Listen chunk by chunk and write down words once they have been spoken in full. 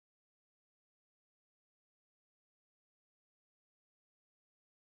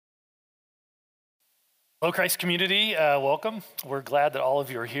Hello, Christ community. Welcome. We're glad that all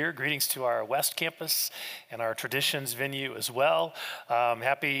of you are here. Greetings to our West Campus and our Traditions venue as well.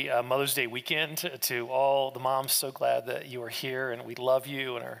 Happy Mother's Day weekend to all the moms. So glad that you are here, and we love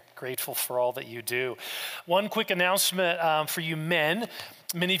you and are grateful for all that you do. One quick announcement for you men.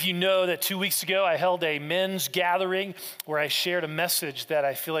 Many of you know that 2 weeks ago I held a men's gathering where I shared a message that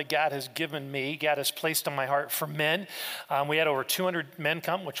I feel like God has given me, God has placed on my heart for men. We had over 200 men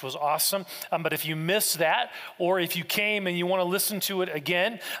come, which was awesome. But if you missed that, or if you came and you want to listen to it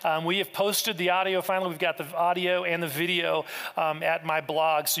again, we have posted the audio. Finally, we've got the audio and the video at my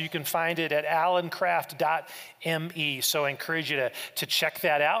blog, so you can find it at allencraft.me. So I encourage you to check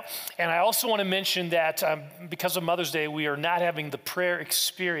that out. And I also want to mention that because of Mother's Day, we are not having the prayer experience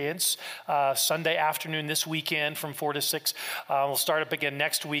Sunday afternoon this weekend from 4 to 6. We'll start up again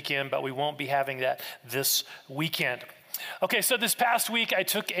next weekend, but we won't be having that this weekend. Okay, so this past week I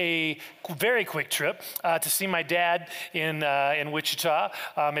took a very quick trip to see my dad in Wichita.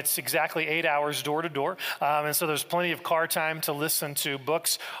 It's exactly 8 hours door to door, and so there's plenty of car time to listen to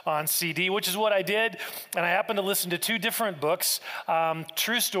books on CD, which is what I did. And I happened to listen to two different books,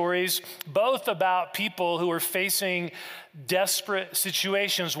 true stories, both about people who were facing desperate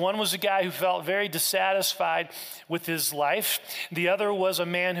situations. One was a guy who felt very dissatisfied with his life. The other was a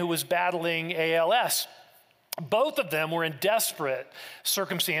man who was battling ALS. Both of them were in desperate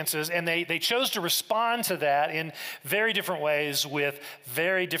circumstances, and they chose to respond to that in very different ways with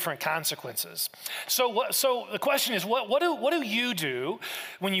very different consequences. So the question is, what do you do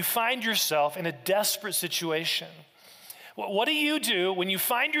when you find yourself in a desperate situation? What do you do when you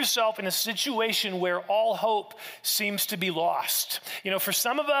find yourself in a situation where all hope seems to be lost? You know, for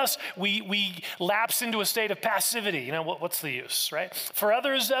some of us, we lapse into a state of passivity. You know, what's the use, right? For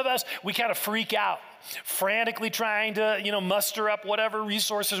others of us, we kind of freak out, frantically trying to, muster up whatever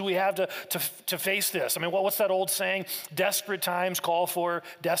resources we have to face this. I mean, what's that old saying? Desperate times call for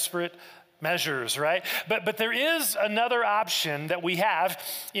desperate measures, right? But there is another option that we have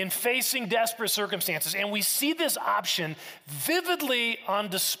in facing desperate circumstances, and we see this option vividly on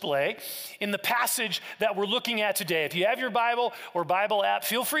display in the passage that we're looking at today. If you have your Bible or Bible app,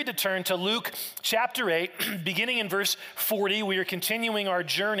 feel free to turn to Luke chapter 8, beginning in verse 40. We are continuing our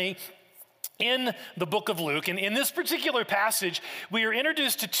journey in the book of Luke. And in this particular passage, we are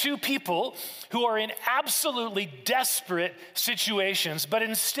introduced to two people who are in absolutely desperate situations, but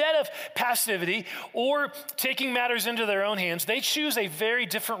instead of passivity or taking matters into their own hands, they choose a very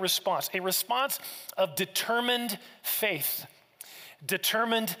different response, a response of determined faith.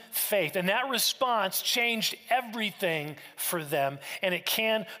 Determined faith. And that response changed everything for them, and it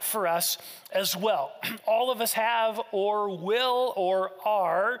can for us as well. All of us have or will or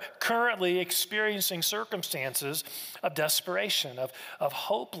are currently experiencing circumstances of desperation, of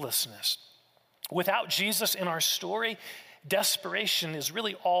hopelessness. Without Jesus in our story, desperation is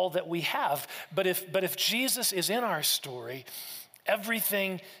really all that we have. But if Jesus is in our story,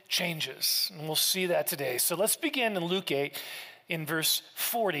 everything changes. And we'll see that today. So let's begin in Luke 8. In verse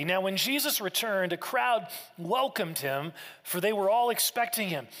 40. Now, when Jesus returned, a crowd welcomed him, for they were all expecting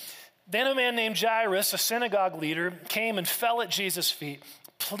him. Then a man named Jairus, a synagogue leader, came and fell at Jesus' feet,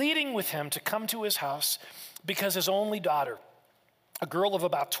 pleading with him to come to his house because his only daughter, a girl of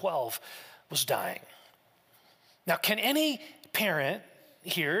about 12, was dying. Now, can any parent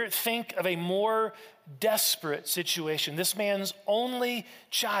here think of a more desperate situation? This man's only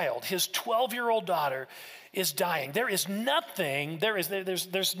child, his 12-year-old daughter, is dying. There's nothing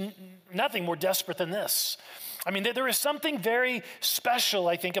more desperate than this. I mean, there is something very special,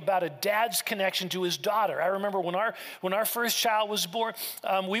 I think, about a dad's connection to his daughter. I remember when our first child was born,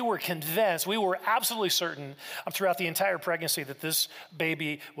 we were convinced, we were absolutely certain throughout the entire pregnancy that this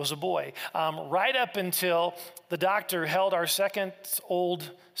baby was a boy. Right up until the doctor held our seconds-old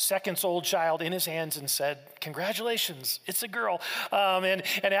child in his hands and said, "Congratulations, it's a girl." And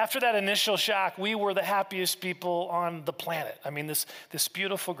after that initial shock, we were the happiest people on the planet. I mean, this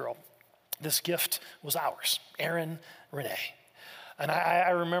beautiful girl. This gift was ours, Erin Renee. And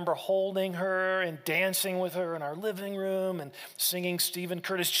I remember holding her and dancing with her in our living room and singing Stephen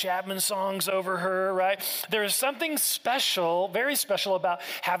Curtis Chapman songs over her, right? There is something special, very special about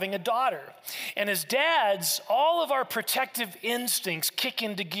having a daughter. And as dads, all of our protective instincts kick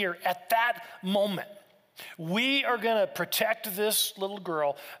into gear at that moment. We are going to protect this little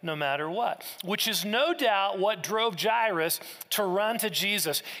girl no matter what, which is no doubt what drove Jairus to run to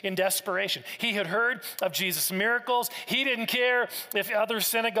Jesus in desperation. He had heard of Jesus' miracles. He didn't care if other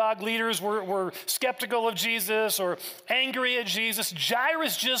synagogue leaders were skeptical of Jesus or angry at Jesus.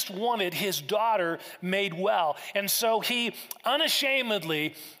 Jairus just wanted his daughter made well. And so he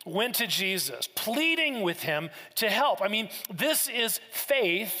unashamedly went to Jesus, pleading with him to help. I mean, this is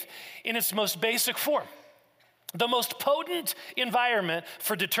faith in its most basic form. The most potent environment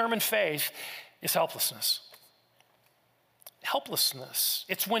for determined faith is helplessness. Helplessness.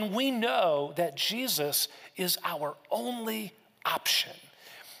 It's when we know that Jesus is our only option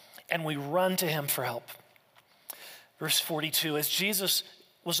and we run to him for help. Verse 42, as Jesus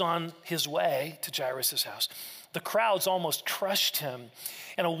was on his way to Jairus' house, the crowds almost crushed him,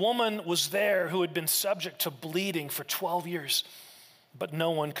 and a woman was there who had been subject to bleeding for 12 years, but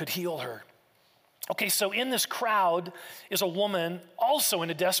no one could heal her. Okay, so in this crowd is a woman also in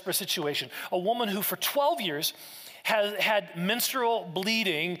a desperate situation, a woman who for 12 years had menstrual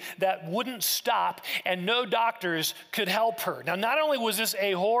bleeding that wouldn't stop, and no doctors could help her. Now, not only was this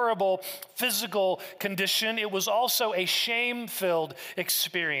a horrible physical condition, it was also a shame-filled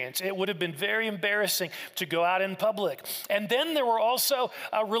experience. It would have been very embarrassing to go out in public. And then there were also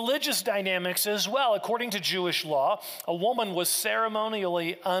religious dynamics as well. According to Jewish law, a woman was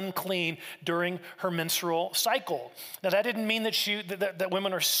ceremonially unclean during her menstrual cycle. Now, that didn't mean that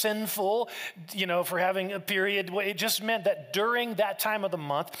women are sinful, for having a period. It just meant that during that time of the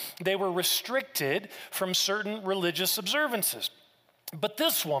month, they were restricted from certain religious observances. But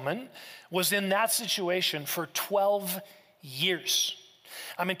this woman was in that situation for 12 years.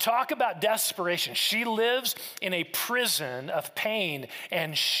 I mean, talk about desperation. She lives in a prison of pain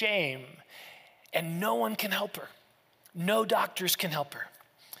and shame, and no one can help her. No doctors can help her.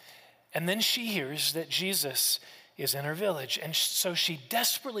 And then she hears that Jesus is in her village, and so she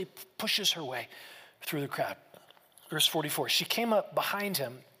desperately pushes her way through the crowd. Verse 44, she came up behind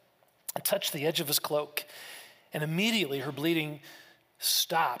him and touched the edge of his cloak, and immediately her bleeding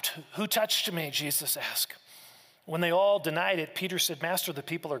stopped. Who touched me? Jesus asked. When they all denied it, Peter said, Master, the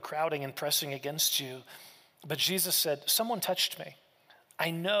people are crowding and pressing against you. But Jesus said, someone touched me.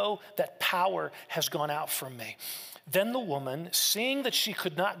 I know that power has gone out from me. Then the woman, seeing that she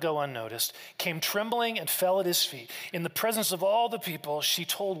could not go unnoticed, came trembling and fell at his feet. In the presence of all the people, she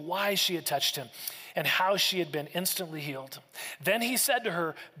told why she had touched him and how she had been instantly healed. Then he said to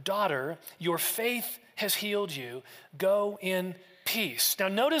her, Daughter, your faith has healed you. Go in peace. Now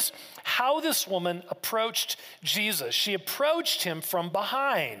notice how this woman approached Jesus. She approached him from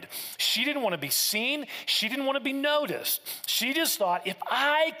behind. She didn't want to be seen. She didn't want to be noticed. She just thought, if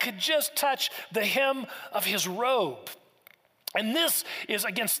I could just touch the hem of his robe. And this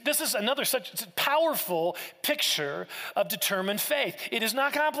is another such powerful picture of determined faith. It is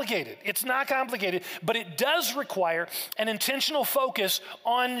not complicated. It's not complicated, but it does require an intentional focus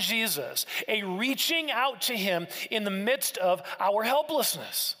on Jesus, a reaching out to him in the midst of our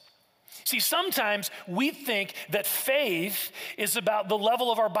helplessness. See, sometimes we think that faith is about the level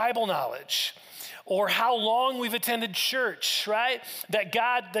of our Bible knowledge, or how long we've attended church, right? That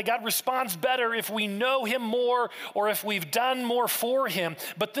God responds better if we know him more or if we've done more for him.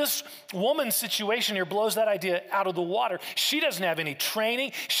 But this woman's situation here blows that idea out of the water. She doesn't have any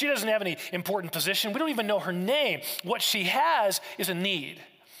training. She doesn't have any important position. We don't even know her name. What she has is a need,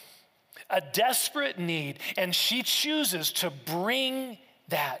 a desperate need, and she chooses to bring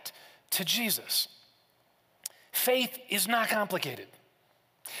that to Jesus. Faith is not complicated.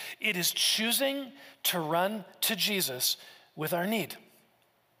 It is choosing to run to Jesus with our need.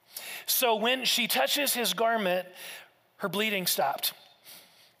 So when she touches his garment, her bleeding stopped.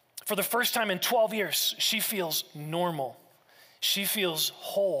 For the first time in 12 years, she feels normal. She feels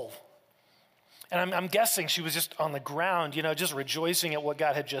whole. And I'm guessing she was just on the ground, just rejoicing at what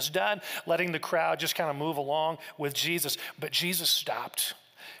God had just done, letting the crowd just kind of move along with Jesus. But Jesus stopped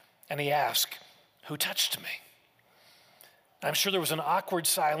and he asked, who touched me? I'm sure there was an awkward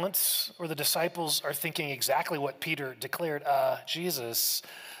silence where the disciples are thinking exactly what Peter declared. Jesus,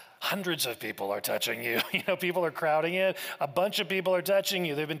 hundreds of people are touching you. People are crowding in. A bunch of people are touching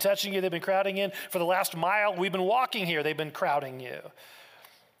you. They've been touching you. They've been crowding in. For the last mile we've been walking here, they've been crowding you.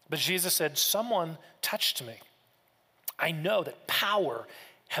 But Jesus said, someone touched me. I know that power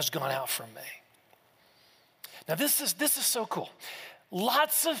has gone out from me. Now this is so cool.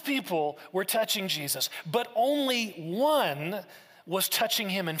 Lots of people were touching Jesus, but only one was touching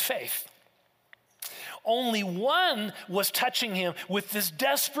him in faith. Only one was touching him with this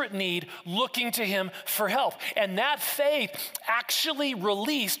desperate need, looking to him for help. And that faith actually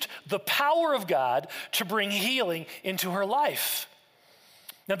released the power of God to bring healing into her life.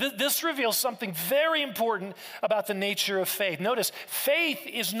 Now, this reveals something very important about the nature of faith. Notice, faith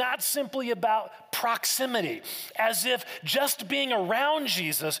is not simply about proximity, as if just being around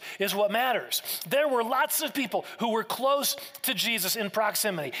Jesus is what matters. There were lots of people who were close to Jesus in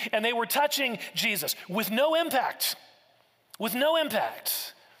proximity, and they were touching Jesus with no impact. With no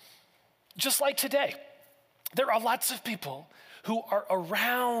impact. Just like today, there are lots of people who are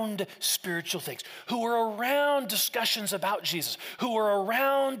around spiritual things, who are around discussions about Jesus, who are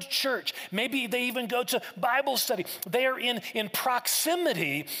around church. Maybe they even go to Bible study. They are in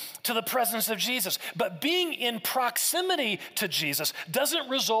proximity to the presence of Jesus. But being in proximity to Jesus doesn't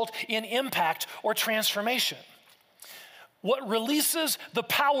result in impact or transformation. What releases the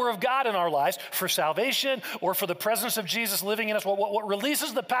power of God in our lives for salvation or for the presence of Jesus living in us, what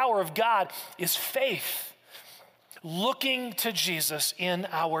releases the power of God is faith. Looking to Jesus in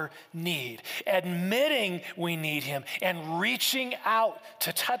our need, admitting we need him, and reaching out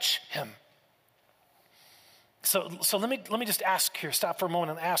to touch him. So let me just ask here, stop for a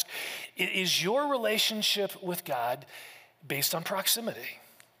moment and ask, is your relationship with God based on proximity?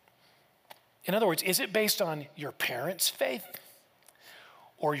 In other words, is it based on your parents' faith,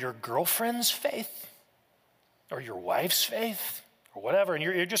 or your girlfriend's faith, or your wife's faith, or whatever, and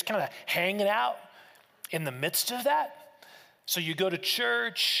you're just kind of hanging out in the midst of that? So you go to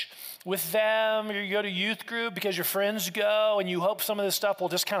church with them, or you go to youth group because your friends go, and you hope some of this stuff will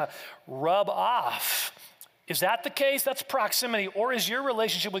just kind of rub off. Is that the case? That's proximity. Or is your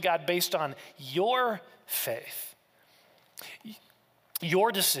relationship with God based on your faith?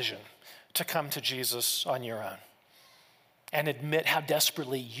 Your decision to come to Jesus on your own and admit how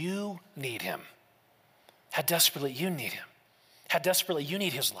desperately you need him. How desperately you need him. How desperately you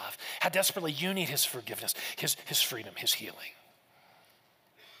need his love. How desperately you need his forgiveness, his freedom, his healing.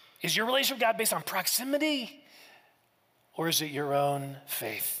 Is your relationship with God based on proximity, or is it your own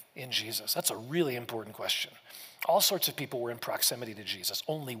faith in Jesus? That's a really important question. All sorts of people were in proximity to Jesus.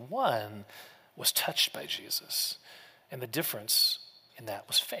 Only one was touched by Jesus. And the difference in that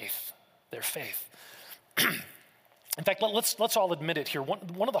was faith, their faith. In fact, let's all admit it here.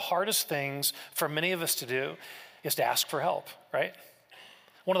 One of the hardest things for many of us to do is to ask for help, right?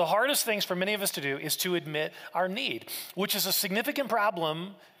 One of the hardest things for many of us to do is to admit our need, which is a significant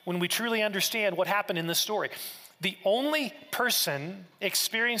problem when we truly understand what happened in this story. The only person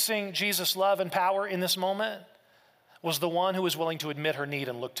experiencing Jesus' love and power in this moment was the one who was willing to admit her need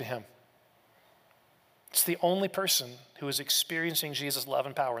and look to him. It's the only person who is experiencing Jesus' love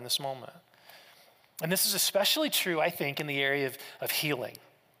and power in this moment. And this is especially true, I think, in the area of healing.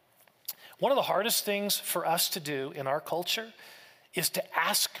 One of the hardest things for us to do in our culture is to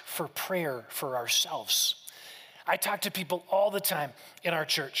ask for prayer for ourselves. I talk to people all the time in our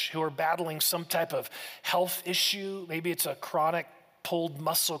church who are battling some type of health issue. Maybe it's a chronic pulled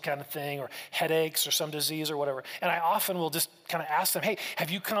muscle kind of thing, or headaches or some disease or whatever. And I often will just kind of ask them, hey, have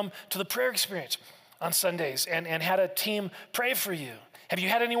you come to the prayer experience on Sundays and had a team pray for you? Have you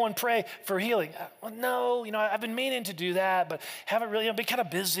had anyone pray for healing? Well, no, I've been meaning to do that, but haven't really, been kind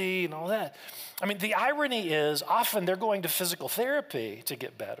of busy and all that. I mean, the irony is often they're going to physical therapy to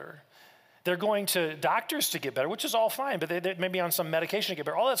get better. They're going to doctors to get better, which is all fine, but they may be on some medication to get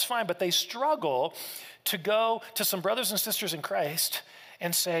better. All that's fine, but they struggle to go to some brothers and sisters in Christ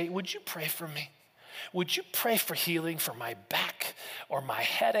and say, would you pray for me? Would you pray for healing for my back or my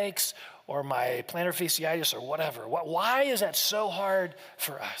headaches or my plantar fasciitis or whatever? Why is that so hard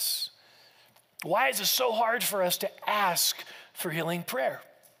for us? Why is it so hard for us to ask for healing prayer?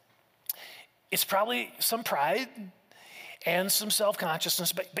 It's probably some pride and some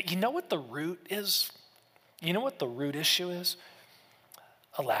self-consciousness, but you know what the root is? You know what the root issue is?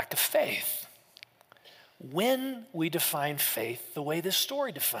 A lack of faith. When we define faith the way this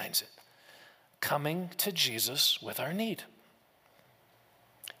story defines it, coming to Jesus with our need.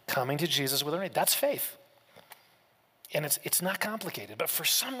 Coming to Jesus with our need. That's faith. And it's not complicated, but for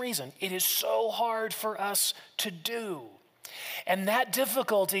some reason, it is so hard for us to do. And that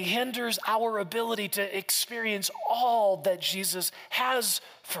difficulty hinders our ability to experience all that Jesus has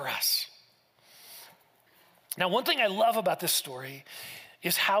for us. Now, one thing I love about this story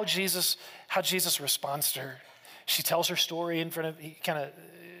is how Jesus responds to her. She tells her story in front of,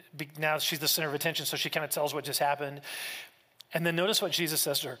 now she's the center of attention, so she kind of tells what just happened. And then notice what Jesus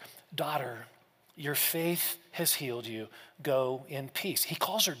says to her, daughter, your faith has healed you. Go in peace. He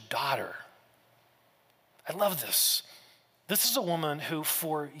calls her daughter. I love this. This is a woman who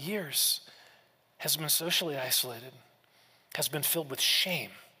for years has been socially isolated, has been filled with shame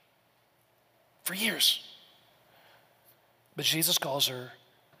for years. But Jesus calls her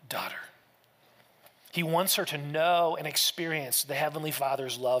daughter. He wants her to know and experience the Heavenly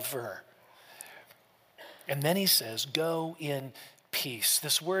Father's love for her. And then he says, go in peace.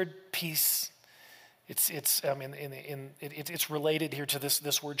 This word peace, it's related here to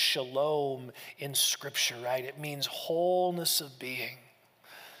this word shalom in Scripture, right? It means wholeness of being.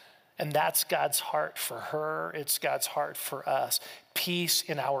 And that's God's heart for her. It's God's heart for us. Peace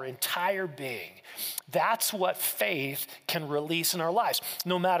in our entire being. That's what faith can release in our lives.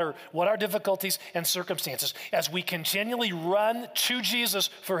 No matter what our difficulties and circumstances, as we continually run to Jesus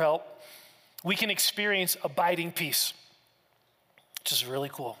for help, we can experience abiding peace, which is really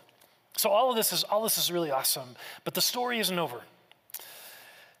cool. So all this is really awesome, but the story isn't over.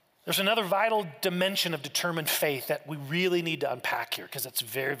 There's another vital dimension of determined faith that we really need to unpack here because it's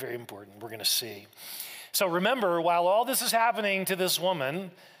very, very important. We're going to see. So remember, while all this is happening to this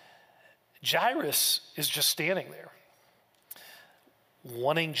woman, Jairus is just standing there,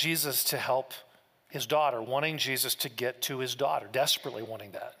 wanting Jesus to help his daughter, wanting Jesus to get to his daughter, desperately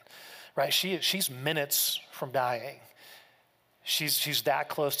wanting that, right? She's minutes from dying. She's that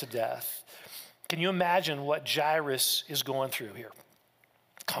close to death. Can you imagine what Jairus is going through here?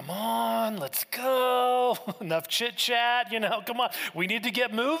 Come on, let's go. Enough chit chat, come on. We need to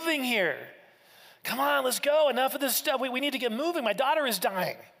get moving here. Come on, let's go. Enough of this stuff. We need to get moving. My daughter is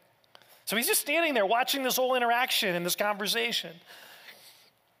dying. So he's just standing there watching this whole interaction and this conversation.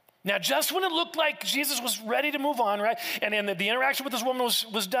 Now, just when it looked like Jesus was ready to move on, right? And the interaction with this woman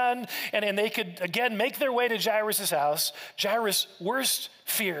was done, and they could, again, make their way to Jairus' house, Jairus' worst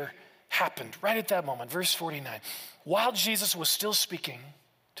fear happened right at that moment. Verse 49. While Jesus was still speaking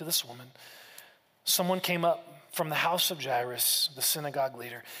to this woman, someone came up from the house of Jairus, the synagogue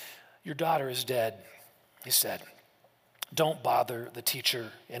leader. Your daughter is dead, he said. Don't bother the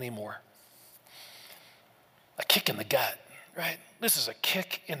teacher anymore. A kick in the gut, right? This is a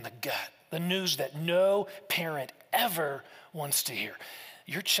kick in the gut. The news that no parent ever wants to hear.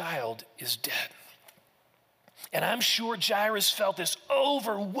 Your child is dead. And I'm sure Jairus felt this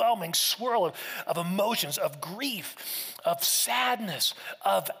overwhelming swirl of emotions, of grief, of sadness,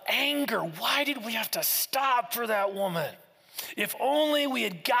 of anger. Why did we have to stop for that woman? If only we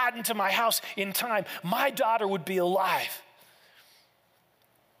had gotten to my house in time, my daughter would be alive.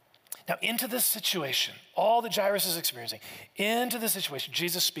 Now, into this situation, all that Jairus is experiencing, into this situation,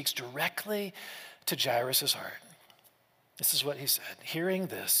 Jesus speaks directly to Jairus' heart. This is what he said. Hearing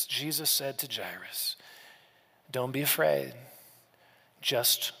this, Jesus said to Jairus, don't be afraid,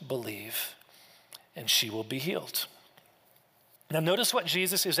 just believe, and she will be healed. Now notice what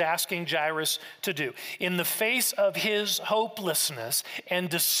Jesus is asking Jairus to do. In the face of his hopelessness and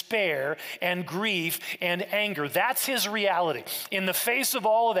despair and grief and anger, that's his reality. In the face of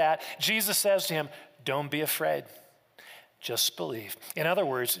all of that, Jesus says to him, don't be afraid, just believe. In other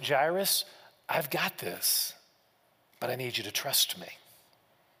words, Jairus, I've got this, but I need you to trust me.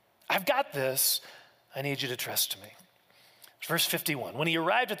 I've got this, I need you to trust me. Verse 51, when he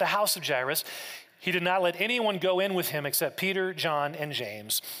arrived at the house of Jairus, he did not let anyone go in with him except Peter, John, and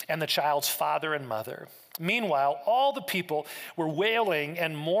James, and the child's father and mother. Meanwhile, all the people were wailing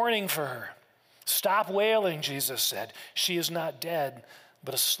and mourning for her. Stop wailing, Jesus said. She is not dead,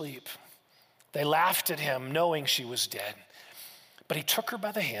 but asleep. They laughed at him, knowing she was dead. But he took her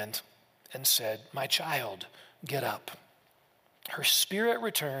by the hand and said, my child, get up. Her spirit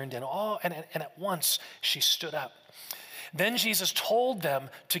returned, and at once she stood up. Then Jesus told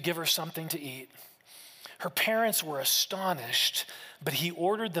them to give her something to eat. Her parents were astonished, but he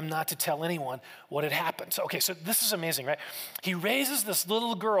ordered them not to tell anyone what had happened. So this is amazing, right? He raises this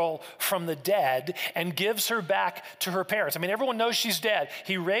little girl from the dead and gives her back to her parents. I mean, everyone knows she's dead.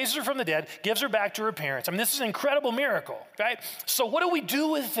 He raises her from the dead, gives her back to her parents. I mean, this is an incredible miracle, right? So what do we do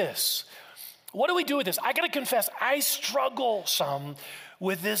with this? What do we do with this? I got to confess, I struggle some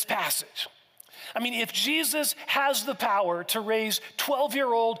with this passage. I mean, if Jesus has the power to raise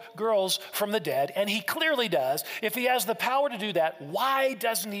 12-year-old girls from the dead, and he clearly does, if he has the power to do that, why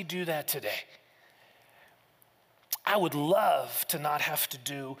doesn't he do that today? I would love to not have to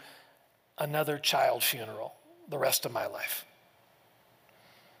do another child funeral the rest of my life.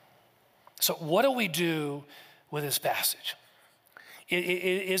 So what do we do with this passage?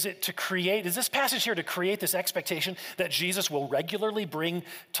 Is this passage here to create this expectation that Jesus will regularly bring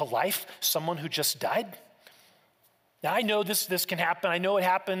to life someone who just died? Now, I know this can happen. I know it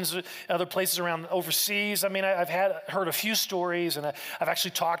happens in other places around overseas. I mean, I've heard a few stories, and I've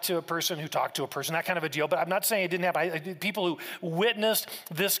actually talked to a person who talked to a person, that kind of a deal. But I'm not saying it didn't happen. People who witnessed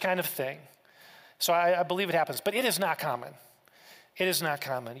this kind of thing. So I believe it happens, but it is not common. It is not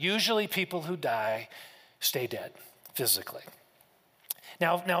common. Usually people who die stay dead physically.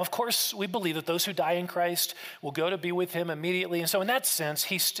 Now, of course, we believe that those who die in Christ will go to be with him immediately. And so in that sense,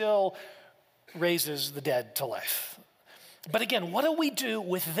 he still raises the dead to life. But again, what do we do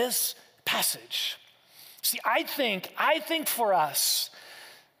with this passage? See, I think for us,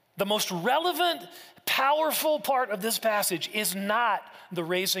 the most relevant, powerful part of this passage is not the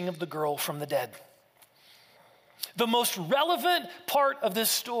raising of the girl from the dead. The most relevant part of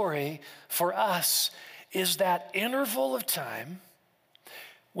this story for us is that interval of time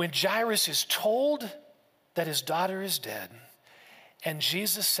when Jairus is told that his daughter is dead, and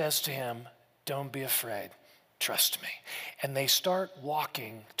Jesus says to him, "Don't be afraid, trust me." And they start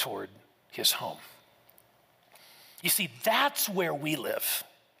walking toward his home. You see, that's where we live.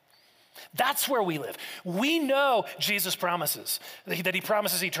 That's where we live. We know Jesus promises, that he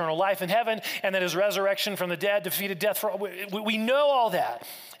promises eternal life in heaven and that his resurrection from the dead defeated death. We know all that.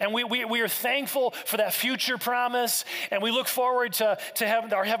 And we are thankful for that future promise. And we look forward to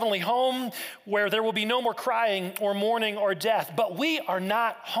our heavenly home where there will be no more crying or mourning or death. But we are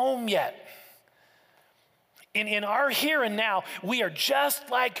not home yet. In our here and now, we are just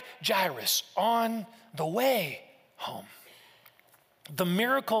like Jairus on the way home. The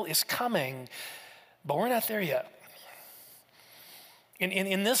miracle is coming, but we're not there yet.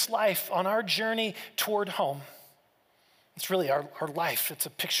 In this life, on our journey toward home, it's really our life. It's a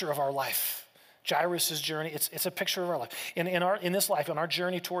picture of our life. Jairus' journey, it's a picture of our life. In this life, on our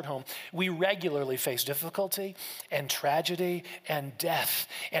journey toward home, we regularly face difficulty and tragedy and death.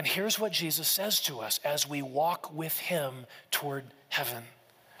 And here's what Jesus says to us as we walk with him toward heaven.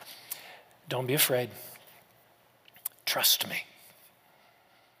 Don't be afraid. Trust me.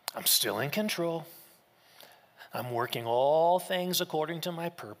 I'm still in control. I'm working all things according to my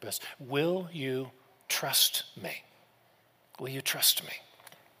purpose. Will you trust me? Will you trust me?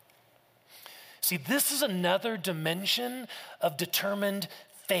 See, this is another dimension of determined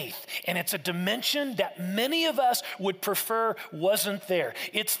faith, and it's a dimension that many of us would prefer wasn't there.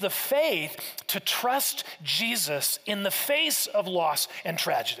 It's the faith to trust Jesus in the face of loss and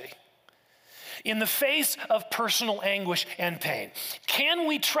tragedy, in the face of personal anguish and pain. Can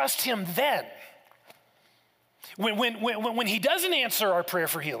we trust him then? When he doesn't answer our prayer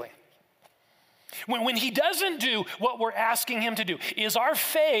for healing, when he doesn't do what we're asking him to do, is our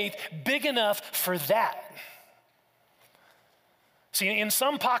faith big enough for that? See, in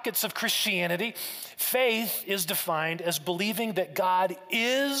some pockets of Christianity, faith is defined as believing that God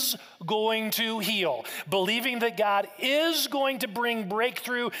is going to heal, believing that God is going to bring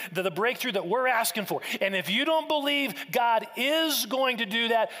breakthrough, the breakthrough that we're asking for. And if you don't believe God is going to do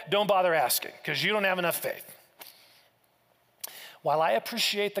that, don't bother asking, because you don't have enough faith. While I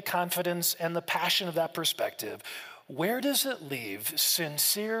appreciate the confidence and the passion of that perspective, where does it leave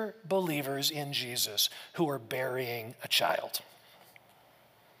sincere believers in Jesus who are burying a child,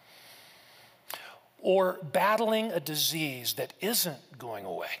 or battling a disease that isn't going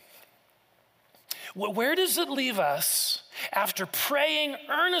away? Where does it leave us after praying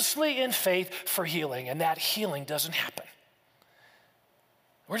earnestly in faith for healing, and that healing doesn't happen?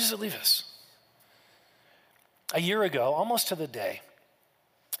 Where does it leave us? A year ago, almost to the day,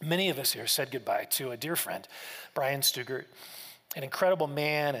 many of us here said goodbye to a dear friend, Brian Stugart, an incredible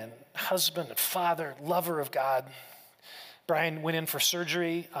man and husband and father, lover of God. Brian went in for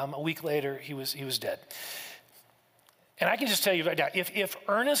surgery. A week later, he was dead. And I can just tell you right now, if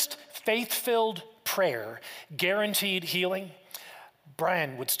earnest, faith-filled prayer guaranteed healing,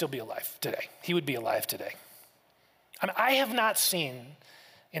 Brian would still be alive today. He would be alive today. I have not seen,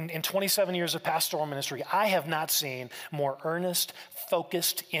 in 27 years of pastoral ministry, I have not seen more earnest,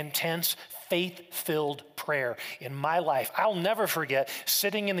 focused, intense, faith-filled prayer in my life. I'll never forget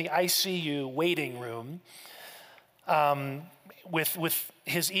sitting in the ICU waiting room with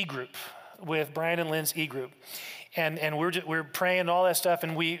his e-group, with Brian and Lynn's e-group. And we're praying and all that stuff,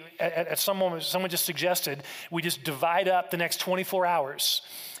 and we, at some moment, someone just suggested we just divide up the next 24 hours.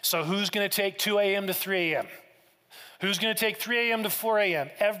 So who's going to take 2 a.m. to 3 a.m.? Who's going to take 3 a.m. to 4 a.m.?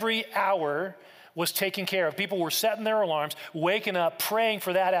 Every hour was taken care of. People were setting their alarms, waking up, praying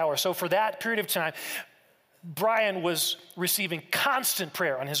for that hour. So for that period of time, Brian was receiving constant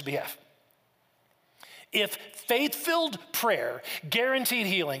prayer on his behalf. If faith-filled prayer guaranteed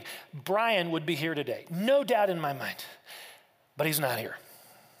healing, Brian would be here today. No doubt in my mind. But he's not here.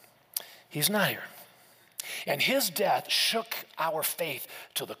 He's not here. And his death shook our faith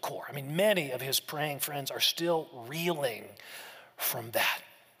to the core. I mean, many of his praying friends are still reeling from that.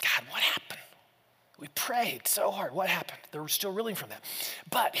 God, what happened? We prayed so hard. What happened? They're still reeling from that.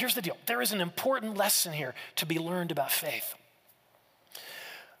 But here's the deal. There is an important lesson here to be learned about faith.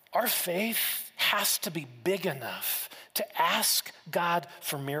 Our faith has to be big enough to ask God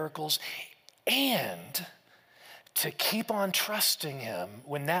for miracles and to keep on trusting him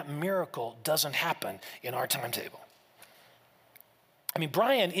when that miracle doesn't happen in our timetable. I mean,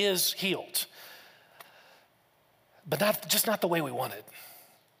 Brian is healed, but not the way we wanted.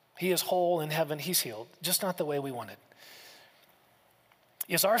 He is whole in heaven, he's healed, just not the way we wanted.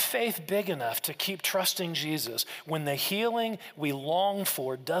 Is our faith big enough to keep trusting Jesus when the healing we long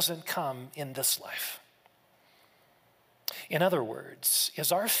for doesn't come in this life? In other words,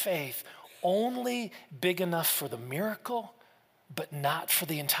 is our faith only big enough for the miracle, but not for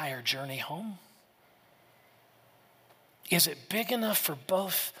the entire journey home? Is it big enough for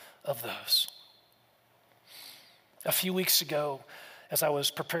both of those? A few weeks ago, as I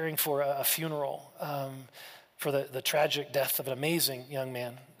was preparing for a funeral for the tragic death of an amazing young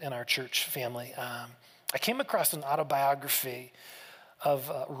man in our church family, I came across an autobiography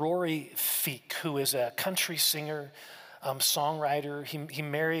of Rory Feek, who is a country singer, songwriter. He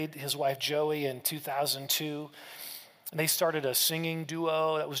married his wife Joey in 2002. And they started a singing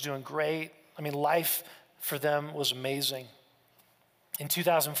duo that was doing great. I mean, life for them was amazing. In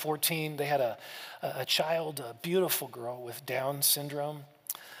 2014, they had a child, a beautiful girl with Down syndrome.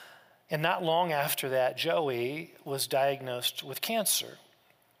 And not long after that, Joey was diagnosed with cancer.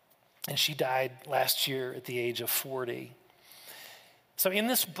 And she died last year at the age of 40. So in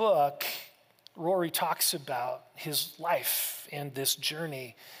this book, Rory talks about his life and this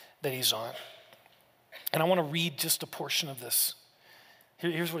journey that he's on. And I want to read just a portion of this.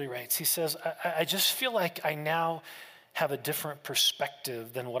 Here's what he writes. He says, I just feel like I now have a different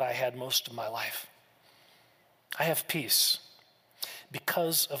perspective than what I had most of my life. I have peace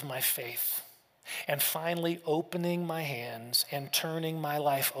because of my faith and finally opening my hands and turning my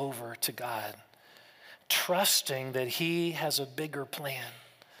life over to God, trusting that he has a bigger plan,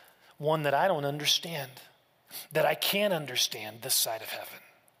 one that I don't understand, that I can't understand this side of heaven.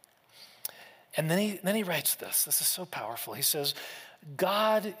 And then he writes this. This is so powerful. He says,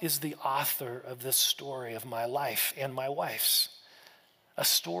 God is the author of this story of my life and my wife's, a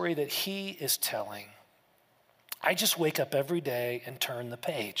story that he is telling. I just wake up every day and turn the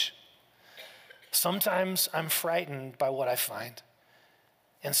page. Sometimes I'm frightened by what I find,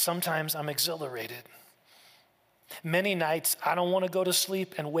 and sometimes I'm exhilarated. Many nights I don't want to go to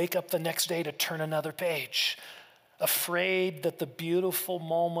sleep and wake up the next day to turn another page, afraid that the beautiful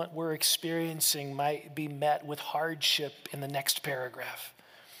moment we're experiencing might be met with hardship in the next paragraph.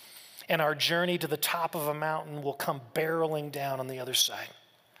 And our journey to the top of a mountain will come barreling down on the other side.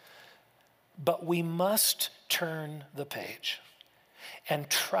 But we must turn the page and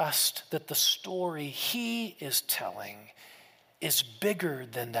trust that the story he is telling is bigger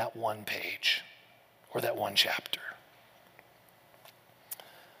than that one page or that one chapter.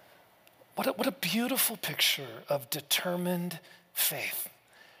 What a beautiful picture of determined faith.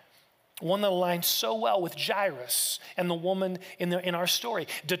 One that aligns so well with Jairus and the woman in our story.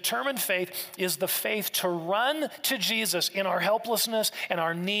 Determined faith is the faith to run to Jesus in our helplessness and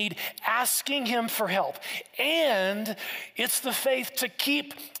our need, asking him for help. And it's the faith to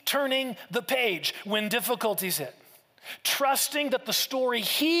keep turning the page when difficulties hit, trusting that the story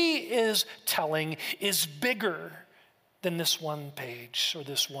he is telling is bigger than this one page or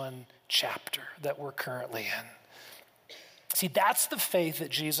this one chapter that we're currently in. See, that's the faith that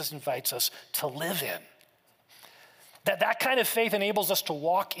Jesus invites us to live in. That kind of faith enables us to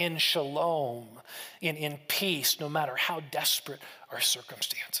walk in shalom, in peace, no matter how desperate our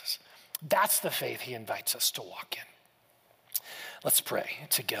circumstances. That's the faith he invites us to walk in. Let's pray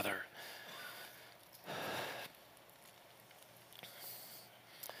together.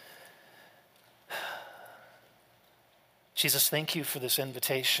 Jesus, thank you for this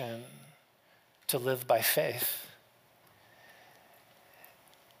invitation to live by faith.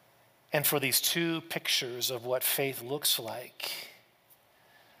 And for these two pictures of what faith looks like.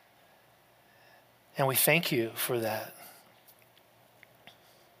 And we thank you for that.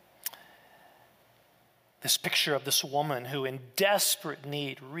 This picture of this woman who in desperate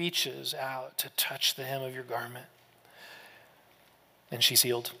need reaches out to touch the hem of your garment. And she's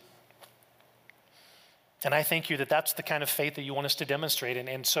healed. And I thank you that that's the kind of faith that you want us to demonstrate.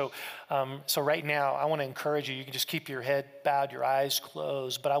 And so right now, I want to encourage you. You can just keep your head bowed, your eyes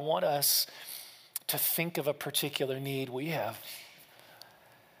closed. But I want us to think of a particular need we have.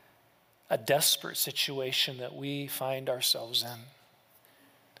 A desperate situation that we find ourselves in.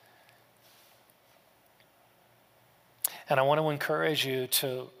 And I want to encourage you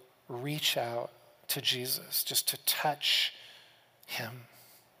to reach out to Jesus, just to touch him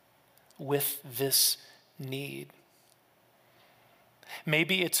with this need.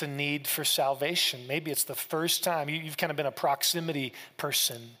 Maybe it's a need for salvation. Maybe it's the first time you've kind of been a proximity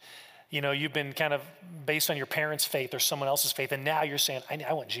person. You know, you've been kind of based on your parents' faith or someone else's faith, and now you're saying,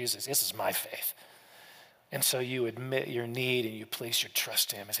 I want Jesus. This is my faith. And so you admit your need and you place your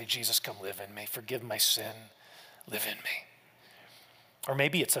trust in him and say, Jesus, come live in me. Forgive my sin. Live in me. Or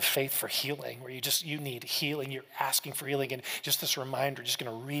maybe it's a faith for healing where you need healing. You're asking for healing. And just this reminder, just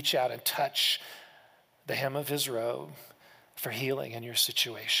going to reach out and touch the hem of his robe for healing in your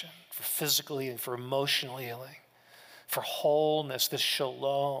situation, for physically and for emotional healing, for wholeness, this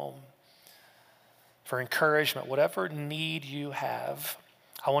shalom, for encouragement, whatever need you have.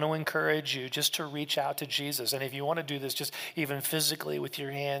 I want to encourage you just to reach out to Jesus. And if you want to do this, just even physically with your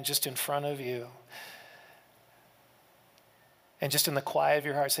hand just in front of you. And just in the quiet of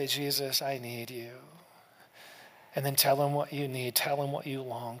your heart, say, Jesus, I need you. And then tell him what you need. Tell him what you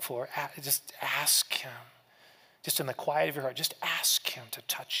long for. Just ask him. Just in the quiet of your heart, just ask him to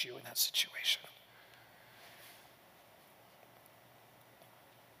touch you in that situation.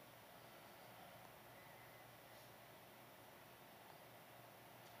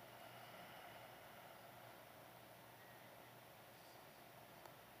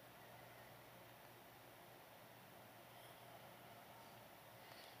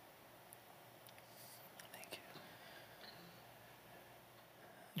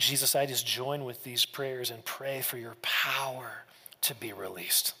 Jesus, I just join with these prayers and pray for your power to be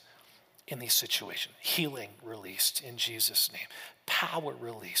released in these situations. Healing released in Jesus' name. Power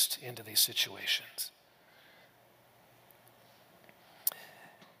released into these situations.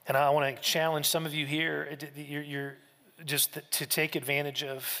 And I want to challenge some of you here, you're just to take advantage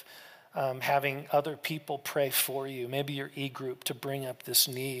of having other people pray for you. Maybe your e-group to bring up this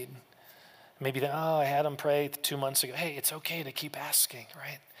need. Maybe I had them pray 2 months ago. Hey, it's okay to keep asking,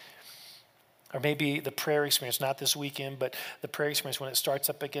 right? Or maybe the prayer experience, not this weekend, but the prayer experience when it starts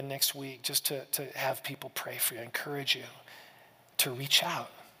up again next week, just to have people pray for you, encourage you to reach out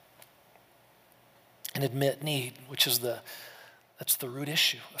and admit need, which is that's the root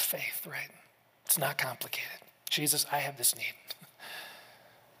issue of faith, right? It's not complicated. Jesus, I have this need.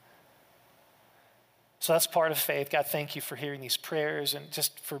 So that's part of faith. God, thank you for hearing these prayers and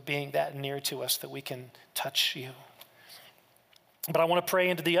just for being that near to us that we can touch you. But I want to pray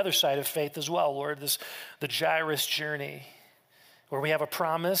into the other side of faith as well, Lord, the Jairus journey, where we have a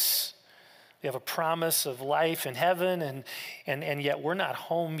promise. We have a promise of life in heaven, and yet we're not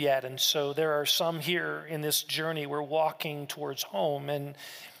home yet. And so there are some here in this journey, we're walking towards home. And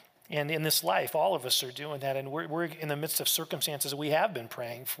in this life, all of us are doing that. And we're in the midst of circumstances we have been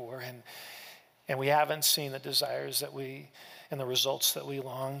praying for. And we haven't seen the desires that and the results that we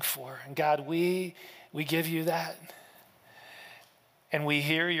long for. And God, we give you that. And we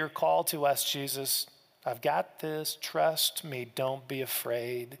hear your call to us, Jesus. I've got this. Trust me. Don't be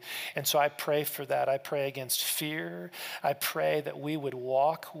afraid. And so I pray for that. I pray against fear. I pray that we would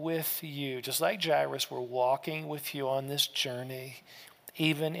walk with you. Just like Jairus, we're walking with you on this journey,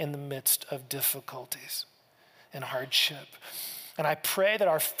 even in the midst of difficulties and hardship. And I pray that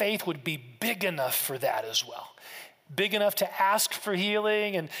our faith would be big enough for that as well. Big enough to ask for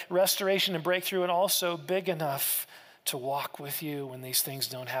healing and restoration and breakthrough, and also big enough to walk with you when these things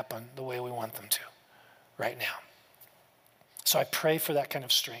don't happen the way we want them to right now. So I pray for that kind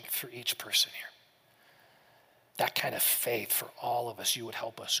of strength for each person here. That kind of faith for all of us. You would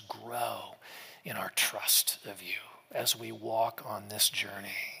help us grow in our trust of you as we walk on this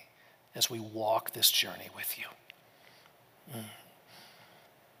journey, as we walk this journey with you.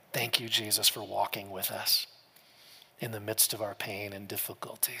 Thank you, Jesus, for walking with us in the midst of our pain and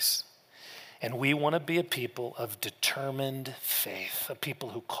difficulties. And we want to be a people of determined faith, a people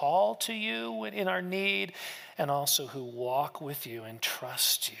who call to you in our need and also who walk with you and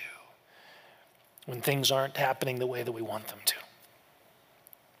trust you when things aren't happening the way that we want them to.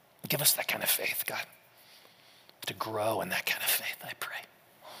 Give us that kind of faith, God, to grow in that kind of faith, I pray.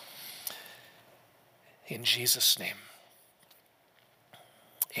 In Jesus' name,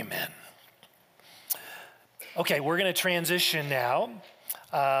 amen. Okay, we're going to transition now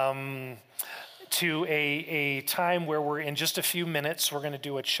to a time where we're in just a few minutes, we're going to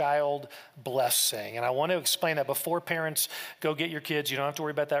do a child blessing. And I want to explain that before parents go get your kids. You don't have to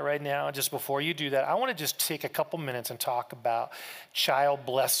worry about that right now. Just before you do that, I want to just take a couple minutes and talk about child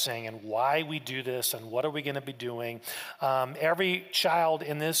blessing and why we do this and what are we going to be doing. Every child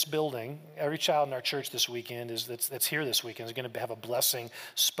in this building, every child in our church this weekend that's here this weekend is going to have a blessing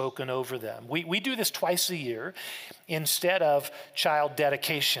spoken over them. We do this twice a year instead of child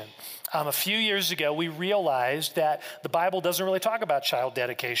dedication. A few years years ago, we realized that the Bible doesn't really talk about child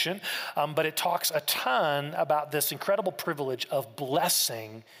dedication, but it talks a ton about this incredible privilege of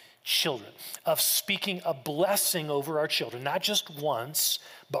blessing children, of speaking a blessing over our children, not just once,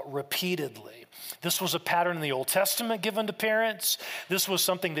 but repeatedly. This was a pattern in the Old Testament given to parents. This was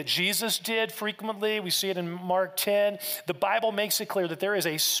something that Jesus did frequently. We see it in Mark 10. The Bible makes it clear that there is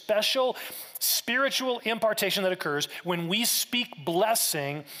a special spiritual impartation that occurs when we speak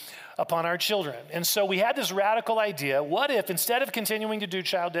blessing upon our children. And so we had this radical idea. What if instead of continuing to do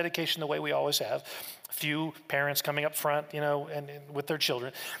child dedication the way we always have, a few parents coming up front, and with their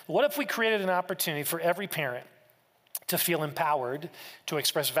children, what if we created an opportunity for every parent to feel empowered to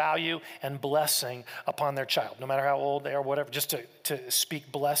express value and blessing upon their child, no matter how old they are, whatever, just to speak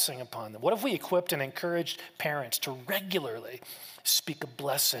blessing upon them? What if we equipped and encouraged parents to regularly speak a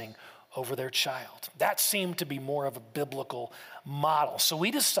blessing over their child? That seemed to be more of a biblical model. So we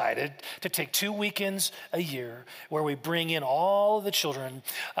decided to take 2 weekends a year where we bring in all of the children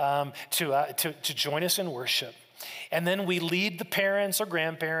to join us in worship. And then we lead the parents or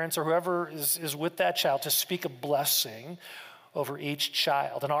grandparents or whoever is with that child to speak a blessing over each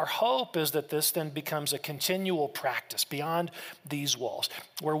child. And our hope is that this then becomes a continual practice beyond these walls,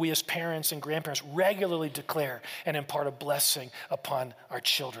 where we as parents and grandparents regularly declare and impart a blessing upon our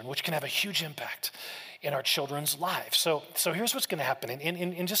children, which can have a huge impact in our children's lives. So here's what's going to happen.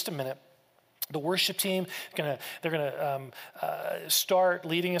 In just a minute, the worship team, they're gonna start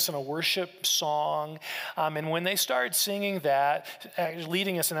leading us in a worship song. And when they start singing that,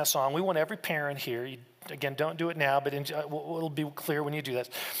 leading us in that song, we want every parent here, again, don't do it now, but it'll be clear when you do that.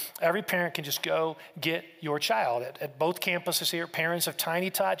 Every parent can just go get your child. At both campuses here, parents of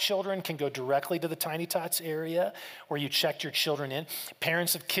Tiny Tot children can go directly to the Tiny Tots area where you checked your children in.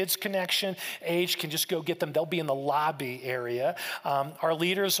 Parents of Kids Connection age can just go get them. They'll be in the lobby area. Our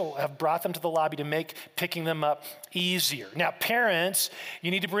leaders have brought them to the lobby to make picking them up easier. Now, parents, you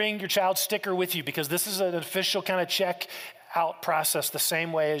need to bring your child's sticker with you because this is an official kind of check out process the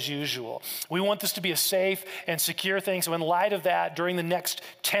same way as usual. We want this to be a safe and secure thing. So in light of that, during the next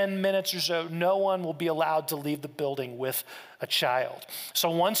 10 minutes or so, no one will be allowed to leave the building with a child. So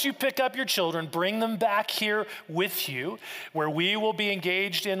once you pick up your children, bring them back here with you where we will be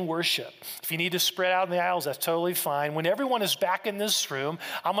engaged in worship. If you need to spread out in the aisles, that's totally fine. When everyone is back in this room,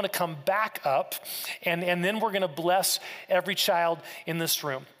 I'm going to come back up and then we're going to bless every child in this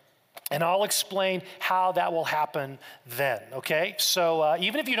room. And I'll explain how that will happen then, okay? So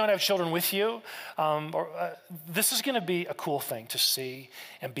even if you don't have children with you, this is going to be a cool thing to see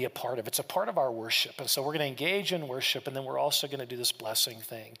and be a part of. It's a part of our worship. And so we're going to engage in worship, and then we're also going to do this blessing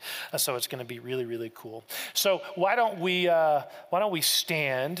thing. And so it's going to be really, really cool. So why don't we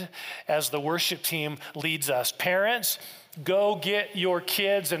stand as the worship team leads us? Parents, go get your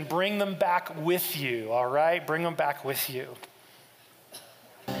kids and bring them back with you, all right? Bring them back with you.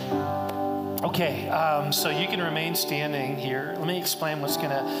 Okay, so you can remain standing here. Let me explain what's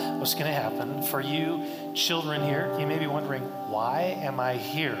gonna happen. For you children here, you may be wondering, why am I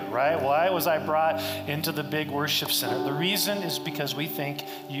here, right? Why was I brought into the big worship center? The reason is because we think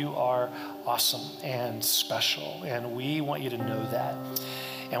you are awesome and special, and we want you to know that.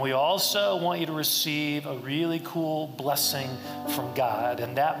 And we also want you to receive a really cool blessing from God.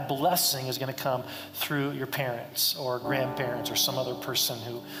 And that blessing is going to come through your parents or grandparents or some other person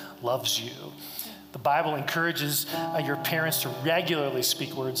who loves you. The Bible encourages your parents to regularly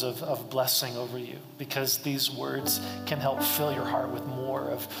speak words of blessing over you because these words can help fill your heart with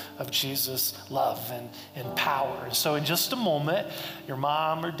more of Jesus' love and power. And so in just a moment, your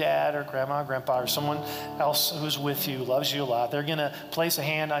mom or dad or grandma or grandpa or someone else who's with you, loves you a lot, they're going to place a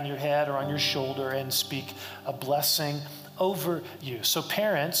hand on your head or on your shoulder and speak a blessing over you. So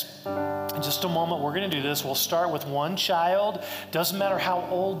parents, in just a moment, we're going to do this. We'll start with one child. Doesn't matter how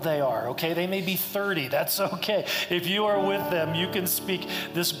old they are, okay? They may be 30. That's okay. If you are with them, you can speak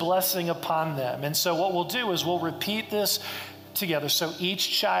this blessing upon them. And so what we'll do is we'll repeat this together so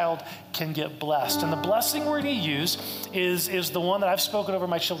each child can get blessed. And the blessing we're going to use is the one that I've spoken over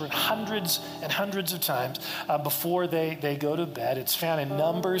my children hundreds and hundreds of times before they go to bed. It's found in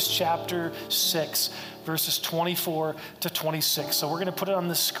Numbers chapter 6, verses 24 to 26. So we're going to put it on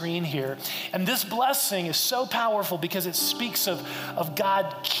the screen here. And this blessing is so powerful because it speaks of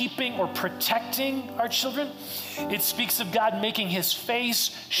God keeping or protecting our children. It speaks of God making his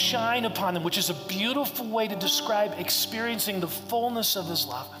face shine upon them, which is a beautiful way to describe experiencing the fullness of his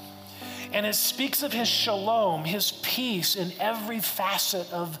love. And it speaks of his shalom, his peace in every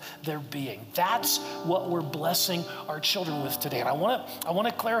facet of their being. That's what we're blessing our children with today. And I want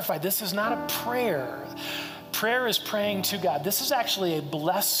to clarify, this is not a prayer. prayer is praying to God. This is actually a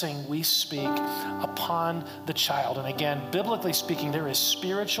blessing we speak upon the child. And again, biblically speaking, there is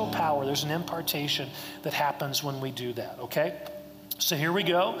spiritual power. There's an impartation that happens when we do that, okay? So here we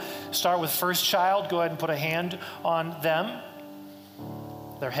go. Start with first child. Go ahead and put a hand on them,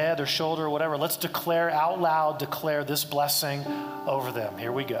 their head, their shoulder, whatever. Let's declare out loud, declare this blessing over them.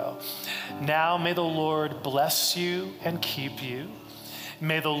 Here we go. Now may the Lord bless you and keep you.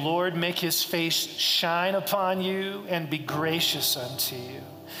 May the Lord make his face shine upon you and be gracious unto you.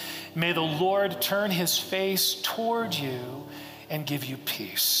 May the Lord turn his face toward you and give you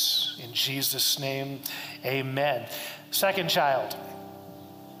peace. In Jesus' name, amen. Second child.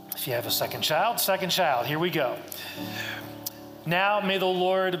 If you have a second child, here we go. Now may the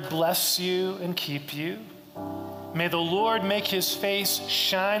Lord bless you and keep you. May the Lord make his face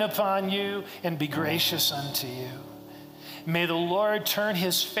shine upon you and be gracious unto you. May the Lord turn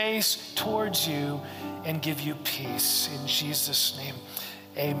his face towards you and give you peace. In Jesus' name,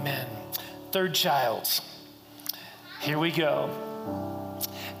 amen. Third child. Here we go.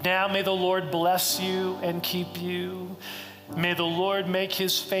 Now may the Lord bless you and keep you. May the Lord make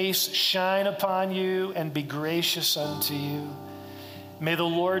his face shine upon you and be gracious unto you. May the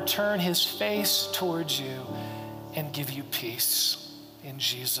Lord turn his face towards you and give you peace. In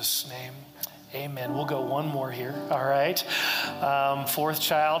Jesus' name, amen. We'll go one more here, all right? Fourth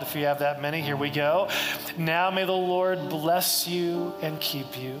child, if you have that many, here we go. Now may the Lord bless you and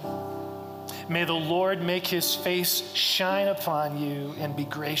keep you. May the Lord make his face shine upon you and be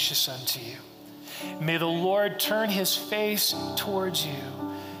gracious unto you. May the Lord turn his face towards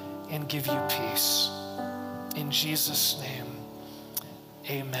you and give you peace. In Jesus' name,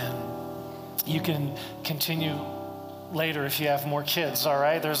 amen. You can continue later if you have more kids, all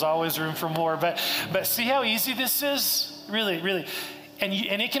right? There's always room for more. But see how easy this is? Really, really. And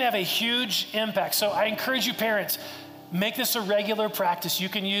it can have a huge impact. So I encourage you, parents, make this a regular practice. You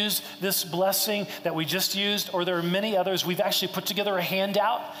can use this blessing that we just used, or there are many others. We've actually put together a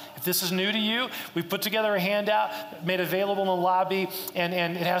handout. If this is new to you, we've put together a handout made available in the lobby, and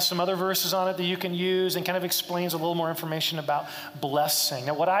it has some other verses on it that you can use and kind of explains a little more information about blessing.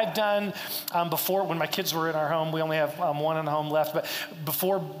 Now, what I've done before, when my kids were in our home, we only have one in the home left, but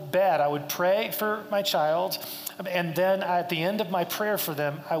before bed, I would pray for my child, and then at the end of my prayer for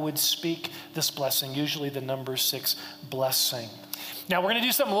them, I would speak this blessing, usually the number 6 blessing. Now, we're going to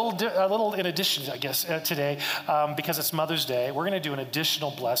do something a little in addition, I guess, today, because it's Mother's Day. We're going to do an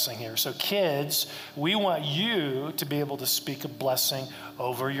additional blessing here. So kids, we want you to be able to speak a blessing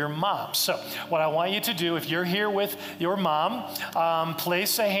over your mom. So what I want you to do, if you're here with your mom,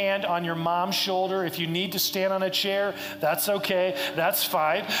 place a hand on your mom's shoulder. If you need to stand on a chair, that's okay. That's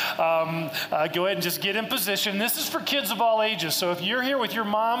fine. Go ahead and just get in position. This is for kids of all ages. So if you're here with your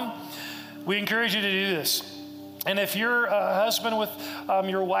mom, we encourage you to do this. And if you're a husband with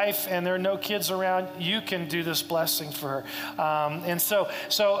your wife and there are no kids around, you can do this blessing for her. So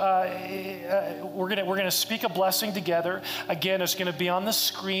we're gonna speak a blessing together. Again, it's gonna be on the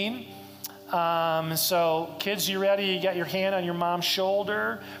screen. So kids, you ready? You got your hand on your mom's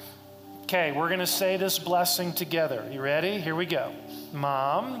shoulder. Okay, we're gonna say this blessing together. You ready? Here we go.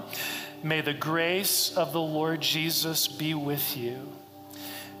 Mom, may the grace of the Lord Jesus be with you.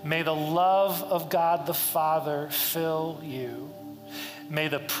 May the love of God the Father fill you. May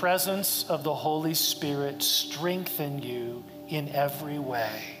the presence of the Holy Spirit strengthen you in every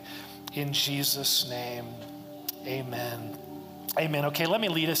way. In Jesus' name, amen. Amen. Okay, let me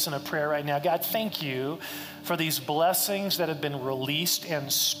lead us in a prayer right now. God, thank you for these blessings that have been released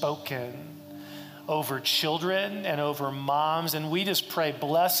and spoken over children and over moms. And we just pray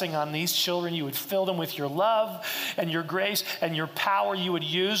blessing on these children. You would fill them with your love and your grace and your power. You would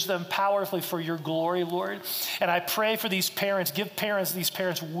use them powerfully for your glory, Lord. And I pray for these parents. Give these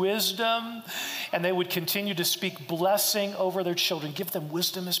parents wisdom, and they would continue to speak blessing over their children. Give them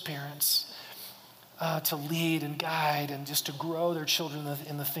wisdom as parents to lead and guide and just to grow their children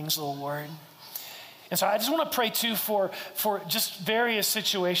in the things of the Lord. And so I just want to pray too for just various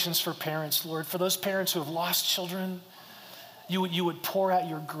situations for parents, Lord. For those parents who have lost children, you would pour out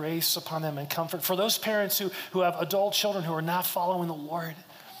your grace upon them and comfort. For those parents who have adult children who are not following the Lord,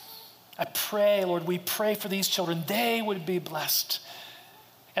 I pray, Lord, we pray for these children. They would be blessed.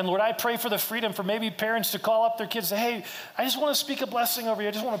 And Lord, I pray for the freedom for maybe parents to call up their kids and say, hey, I just want to speak a blessing over you.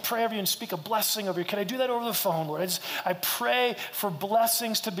 I just want to pray over you and speak a blessing over you. Can I do that over the phone, Lord? I pray for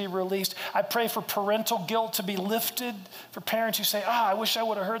blessings to be released. I pray for parental guilt to be lifted for parents who say, I wish I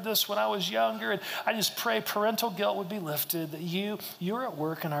would have heard this when I was younger. And I just pray parental guilt would be lifted, that you're at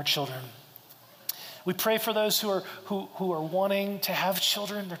work in our children. We pray for those who are wanting to have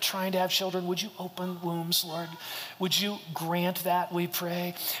children. They're trying to have children. Would you open wombs, Lord? Would you grant that, we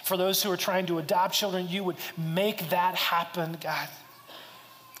pray? For those who are trying to adopt children, you would make that happen, God.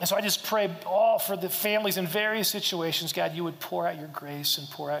 And so I just pray all for the families in various situations, God, you would pour out your grace and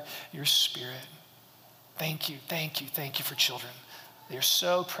pour out your Spirit. Thank you, thank you, thank you for children. They are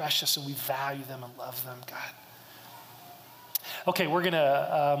so precious and we value them and love them, God. Okay, we're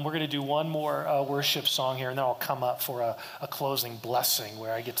gonna do one more worship song here, and then I'll come up for a closing blessing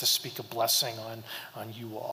where I get to speak a blessing on you all.